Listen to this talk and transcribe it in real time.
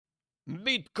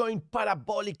Bitcoin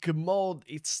parabolic mode.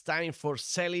 It's time for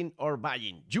selling or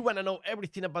buying. You want to know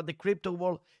everything about the crypto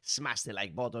world? Smash the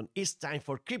like button. It's time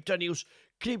for Crypto News,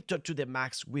 Crypto to the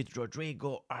Max with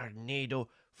Rodrigo, Arnedo,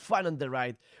 fun on the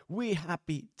ride. We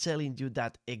happy telling you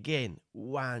that again.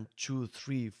 1, 2,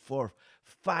 3, 4,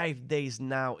 5 days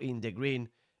now in the green,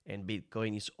 and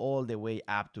Bitcoin is all the way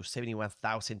up to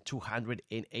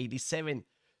 71,287.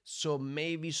 So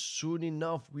maybe soon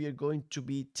enough we are going to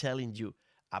be telling you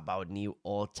about new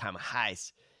all-time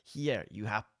highs. Here you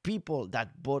have people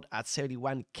that bought at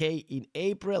 71K in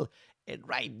April, and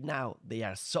right now they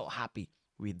are so happy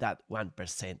with that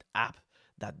 1% up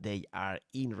that they are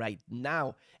in right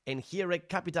now. And here Red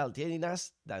Capital telling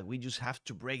us that we just have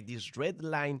to break this red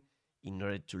line in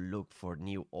order to look for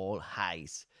new all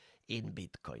highs in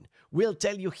Bitcoin. We'll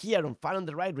tell you here on Fun on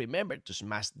the Ride. Remember to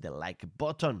smash the like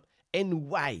button. And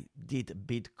why did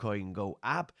Bitcoin go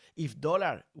up if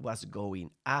dollar was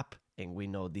going up? And we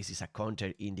know this is a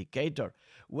counter indicator.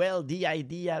 Well, the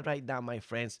idea right now, my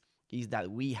friends, is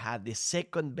that we had the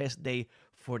second best day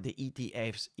for the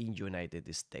ETFs in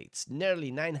United States. Nearly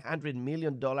 $900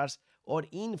 million or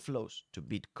inflows to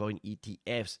Bitcoin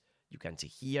ETFs. You can see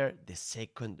here the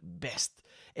second best.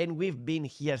 And we've been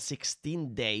here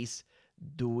 16 days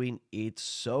doing it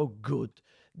so good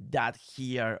that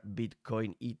here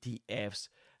Bitcoin ETFs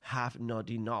have not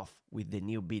enough with the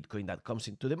new Bitcoin that comes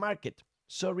into the market.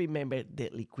 So remember the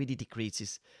liquidity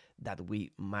crisis that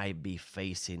we might be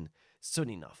facing soon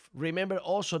enough. Remember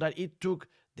also that it took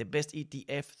the best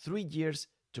ETF 3 years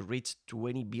to reach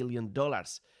 $20 billion.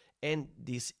 And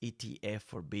this ETF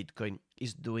for Bitcoin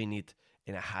is doing it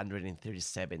in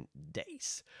 137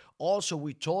 days. Also,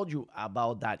 we told you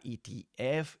about that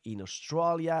ETF in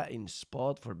Australia in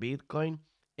spot for Bitcoin.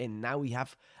 And now we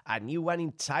have a new one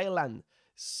in Thailand.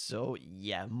 So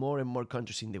yeah, more and more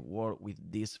countries in the world with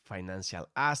these financial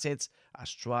assets.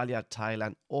 Australia,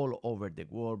 Thailand, all over the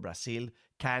world, Brazil,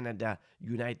 Canada,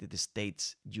 United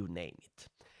States, you name it.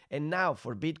 And now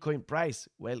for Bitcoin price,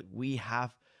 well, we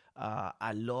have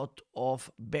a lot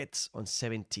of bets on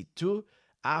 72.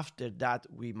 After that,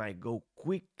 we might go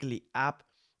quickly up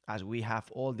as we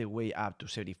have all the way up to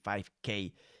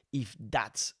 75K. If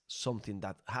that's something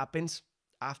that happens,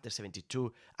 after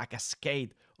 72, a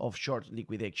cascade of short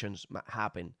liquidations might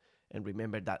happen. And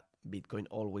remember that Bitcoin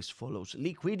always follows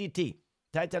liquidity.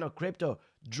 Titan of Crypto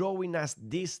drawing us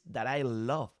this that I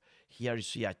love. Here you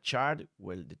see a chart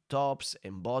with the tops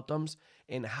and bottoms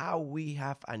and how we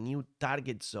have a new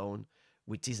target zone,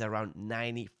 which is around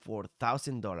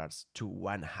 $94,000 to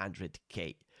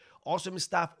 100K. Awesome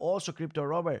stuff. Also, Crypto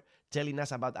Robert telling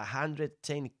us about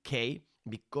 110K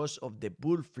because of the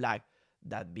bull flag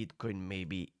that Bitcoin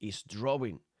maybe is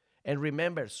drawing. And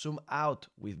remember, zoom out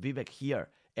with Vivek here.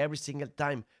 Every single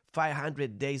time,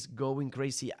 500 days going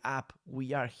crazy up,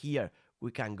 we are here. We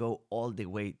can go all the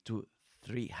way to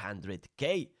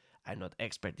 300K. I'm not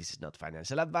expert, this is not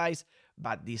financial advice,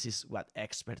 but this is what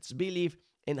experts believe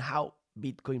and how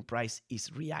Bitcoin price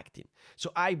is reacting.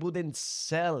 So I wouldn't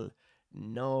sell.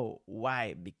 No,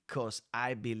 why? Because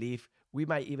I believe we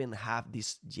might even have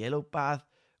this yellow path.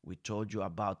 We told you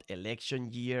about election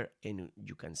year, and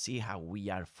you can see how we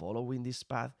are following this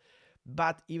path.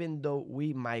 But even though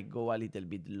we might go a little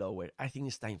bit lower, I think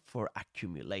it's time for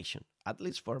accumulation, at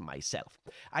least for myself.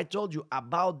 I told you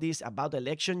about this, about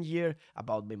election year,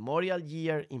 about Memorial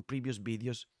year in previous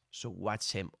videos, so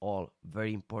watch them all.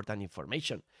 Very important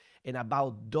information. And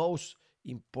about those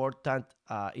important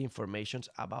informations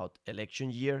about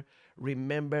election year,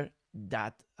 remember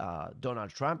that Donald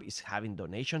Trump is having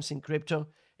donations in crypto,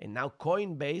 and now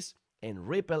Coinbase and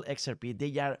Ripple XRP,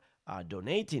 they are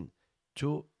donating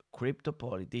to crypto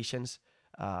politicians,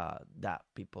 that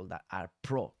people that are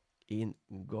pro in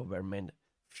government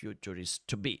futures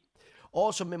to be.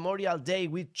 Also, Memorial Day,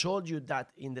 we told you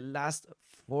that in the last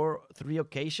 3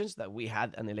 occasions that we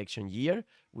had an election year,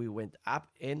 we went up,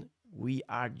 and we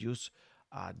are just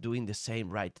doing the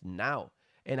same right now.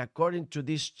 And according to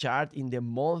this chart in the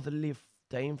monthly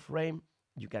time frame,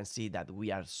 you can see that we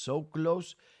are so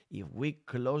close. If we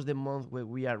close the month where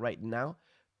we are right now,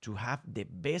 to have the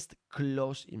best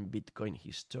close in Bitcoin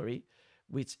history,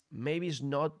 which maybe is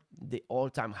not the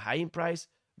all-time high in price,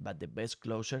 but the best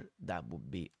closer, that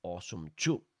would be awesome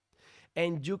too.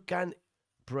 And you can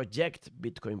project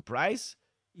Bitcoin price.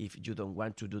 If you don't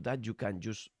want to do that, you can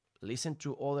just listen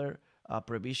to other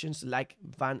provisions like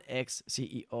Van X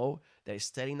CEO that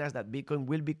is telling us that Bitcoin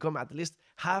will become at least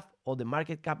half of the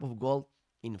market cap of gold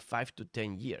in 5 to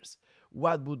 10 years.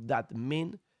 What would that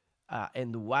mean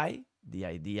and why? The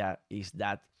idea is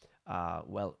that,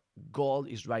 well, gold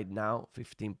is right now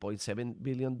 $15.7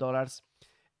 billion,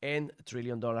 and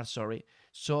trillion dollars, sorry.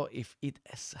 So if it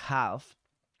is half,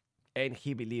 and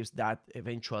he believes that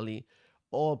eventually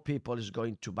all people is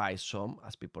going to buy some,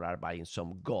 as people are buying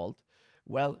some gold.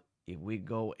 Well, if we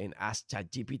go and ask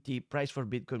ChatGPT, price for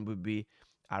Bitcoin would be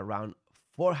around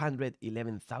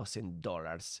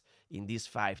 $411,000 in these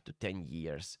 5 to 10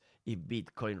 years if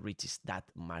Bitcoin reaches that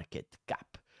market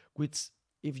cap, which,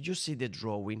 if you see the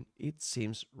drawing, it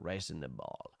seems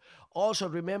reasonable. Also,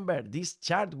 remember this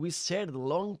chart we shared a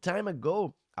long time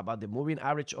ago about the moving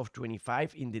average of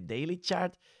 25 in the daily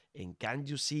chart. And can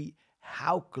you see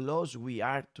how close we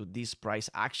are to this price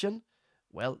action?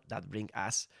 Well, that brings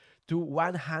us to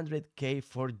 100K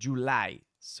for July.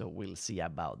 So we'll see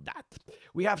about that.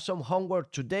 We have some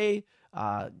homework today.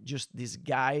 Just this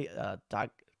guy,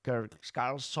 Tucker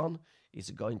Carlson, is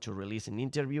going to release an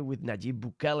interview with Najib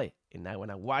Bukele, and I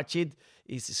want to watch it.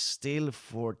 It's still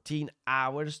 14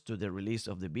 hours to the release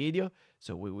of the video,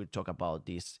 so we will talk about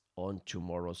this on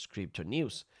tomorrow's Crypto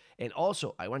News. And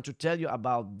also, I want to tell you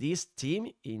about this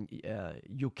team in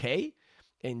UK,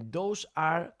 and those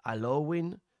are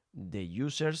allowing the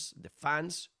users, the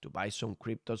fans, to buy some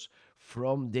cryptos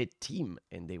from the team,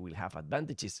 and they will have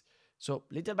advantages. So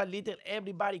little by little,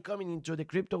 everybody coming into the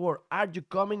crypto world. Are you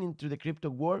coming into the crypto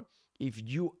world? If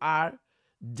you are,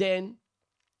 then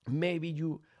maybe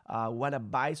you want to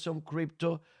buy some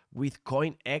crypto with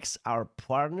CoinX, our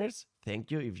partners.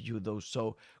 Thank you. If you do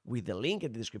so with the link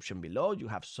in the description below, you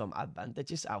have some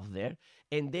advantages out there,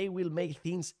 and they will make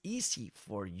things easy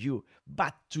for you.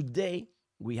 But today,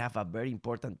 we have a very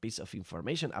important piece of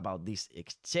information about this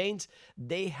exchange.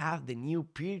 They have the new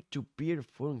peer-to-peer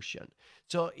function.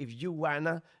 So if you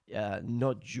wanna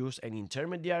not use an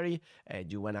intermediary,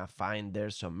 you wanna find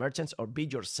there some merchants or be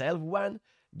yourself one,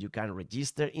 you can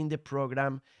register in the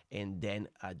program, and then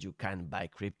you can buy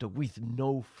crypto with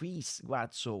no fees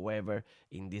whatsoever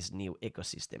in this new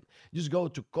ecosystem. Just go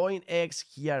to CoinX.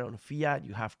 Here on Fiat,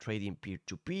 you have trading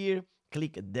peer-to-peer.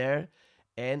 Click there.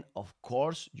 And of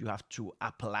course, you have to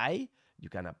apply. You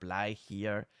can apply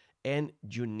here, and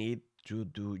you need to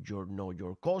do your know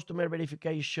your customer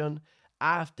verification.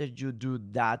 After you do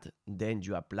that, then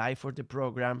you apply for the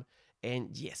program.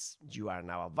 And yes, you are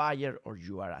now a buyer or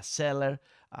you are a seller.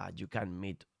 You can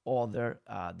meet other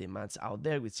demands out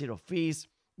there with zero fees,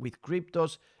 with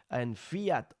cryptos and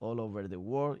fiat all over the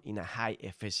world in a high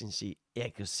efficiency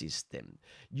ecosystem.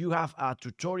 You have a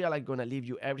tutorial. I'm going to leave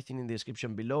you everything in the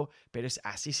description below, but it's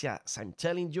as easy as I'm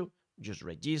telling you. Just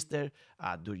register,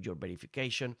 do your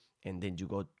verification, and then you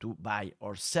go to buy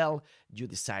or sell. You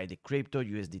decide the crypto,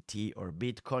 USDT or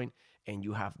Bitcoin, and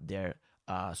you have there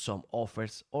some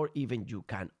offers, or even you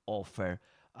can offer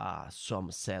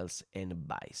some sells and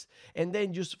buys. And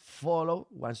then just follow,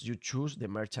 once you choose the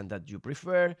merchant that you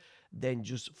prefer, then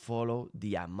just follow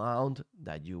the amount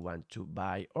that you want to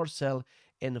buy or sell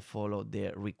and follow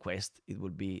the request. It will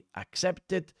be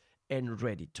accepted and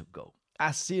ready to go.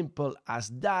 As simple as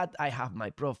that. I have my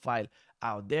profile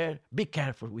out there. Be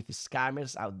careful with the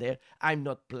scammers out there. I'm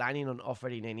not planning on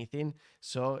offering anything.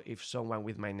 So if someone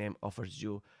with my name offers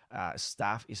you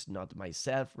stuff, it's not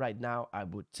myself right now. I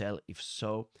would tell if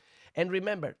so. And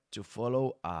remember to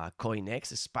follow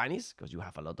CoinX Spanish, because you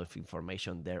have a lot of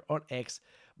information there on X.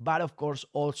 But of course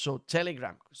also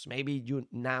Telegram, because maybe you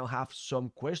now have some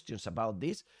questions about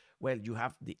this. Well, you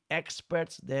have the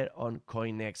experts there on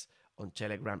CoinX on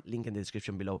Telegram, link in the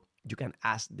description below. You can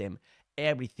ask them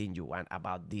everything you want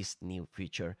about this new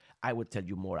feature. I will tell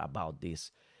you more about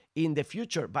this in the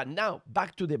future. But now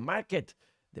back to the market.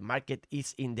 The market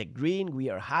is in the green. We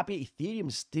are happy.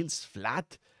 Ethereum still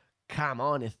flat. Come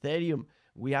on, Ethereum.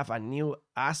 We have a new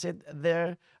asset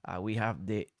there. We have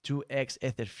the 2x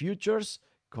Ether futures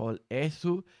called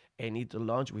ETHU, and it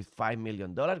launched with $5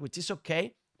 million, which is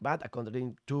okay. But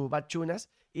according to Bachunas,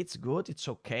 it's good, it's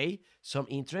okay. Some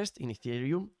interest in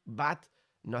Ethereum, but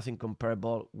nothing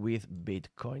comparable with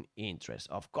Bitcoin interest,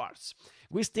 of course.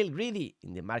 We're still greedy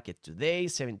in the market today,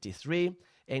 73,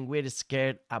 and we're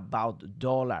scared about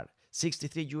dollar.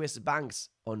 63 US banks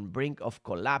on brink of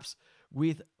collapse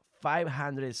with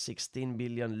 516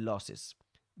 billion losses.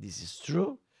 This is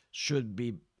true. Should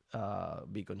be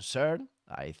concerned.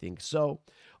 I think so.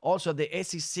 Also, the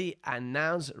SEC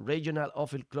announced regional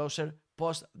office closure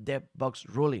post debt box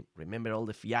ruling. Remember all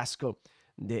the fiasco?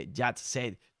 The judge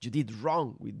said you did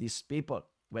wrong with these people.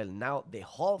 Well, now the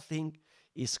whole thing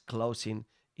is closing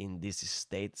in this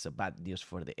state. So bad news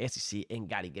for the SEC and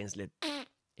Gary Gensler.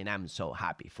 And I'm so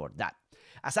happy for that.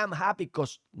 As I'm happy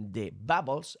because the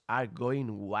bubbles are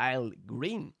going wild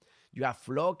green. You have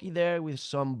Floki there with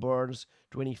some burns,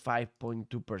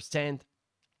 25.2%.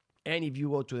 And if you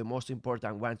go to the most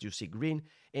important ones, you see green,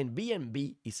 and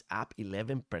BNB is up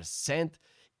 11%.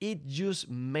 It just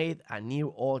made a new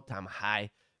all-time high,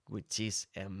 which is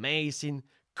amazing,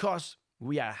 because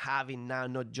we are having now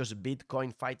not just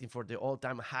Bitcoin fighting for the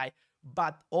all-time high,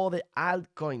 but all the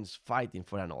altcoins fighting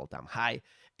for an all-time high.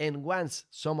 And once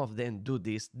some of them do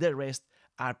this, the rest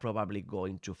are probably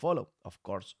going to follow. Of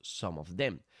course, some of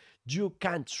them. You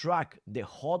can track the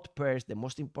hot pairs, the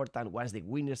most important ones, the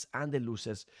winners and the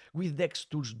losers, with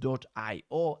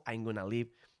dextools.io. I'm going to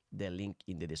leave the link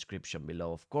in the description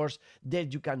below, of course. There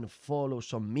you can follow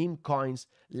some meme coins,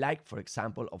 like, for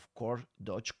example, of course,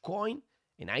 Dogecoin.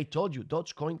 And I told you,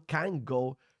 Dogecoin can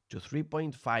go to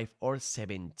 3.5 or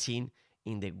 17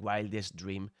 in the wildest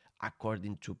dream,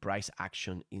 according to price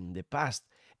action in the past.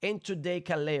 And today,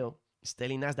 Kaleo is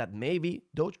telling us that maybe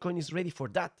Dogecoin is ready for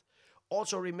that.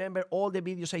 Also, remember all the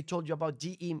videos I told you about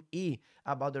GME,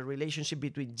 about the relationship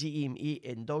between GME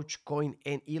and Dogecoin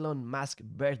and Elon Musk's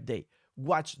birthday.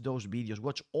 Watch those videos,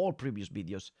 watch all previous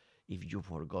videos if you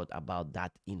forgot about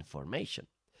that information.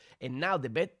 And now the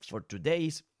bet for today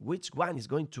is which one is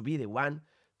going to be the one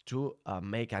to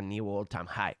make a new all-time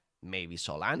high. Maybe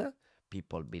Solana,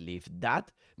 people believe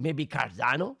that. Maybe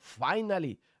Cardano,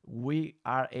 finally we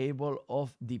are able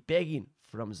of depegging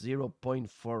from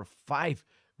 0.45.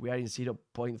 We are in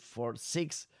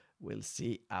 0.46. We'll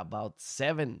see about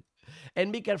 7.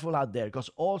 And be careful out there, because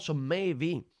also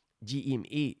maybe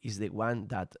GME is the one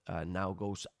that now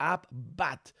goes up,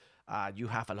 but you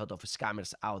have a lot of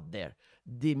scammers out there.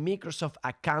 The Microsoft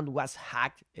account was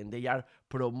hacked, and they are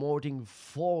promoting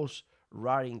false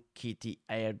Raring Kitty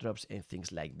airdrops and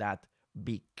things like that.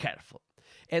 Be careful.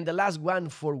 And the last one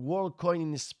for WorldCoin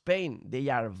in Spain, they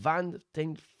are banned.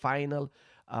 Final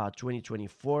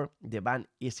 2024. The ban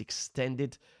is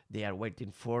extended. They are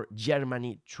waiting for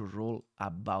Germany to rule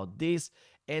about this.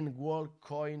 And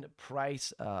WorldCoin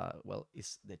price,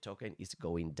 the token is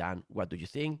going down. What do you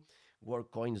think?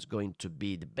 WorldCoin is going to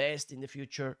be the best in the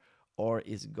future, or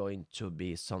is going to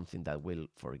be something that we'll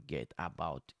forget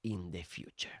about in the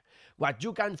future? What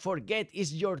you can forget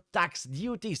is your tax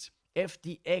duties.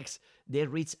 FTX, they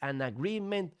reached an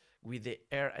agreement with the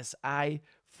RSI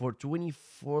for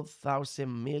 $24,000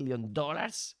 million.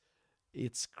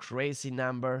 It's crazy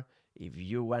number. If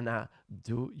you wanna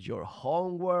do your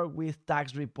homework with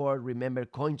tax report, remember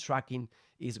coin tracking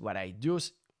is what I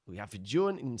use. We have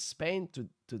June in Spain.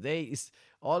 Today is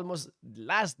almost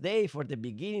last day for the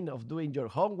beginning of doing your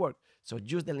homework. So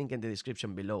use the link in the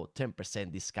description below,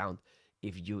 10% discount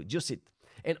if you use it.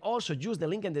 And also use the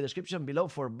link in the description below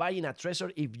for buying a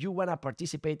Trezor if you want to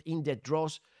participate in the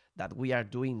draws that we are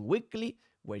doing weekly,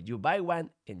 where you buy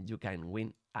one and you can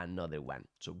win another one.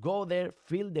 So go there,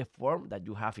 fill the form that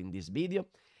you have in this video,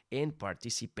 and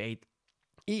participate.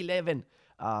 11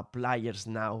 players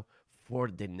now for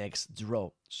the next draw,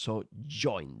 so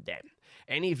join them.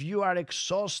 And if you are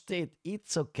exhausted,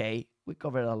 it's okay. We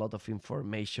covered a lot of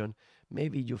information.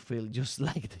 Maybe you feel just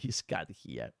like this cat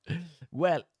here.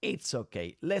 Well, it's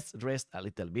okay. Let's rest a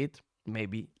little bit.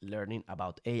 Maybe learning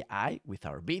about AI with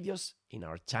our videos in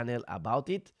our channel about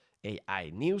it,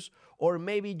 AI news. Or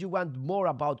maybe you want more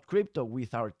about crypto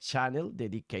with our channel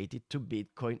dedicated to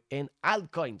Bitcoin and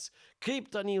altcoins.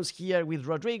 CryptoNews here with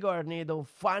Rodrigo, Arnedo,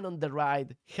 fun on the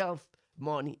ride, health,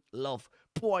 money, love,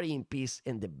 power in peace,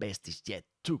 and the best is yet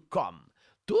to come.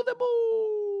 To the moon!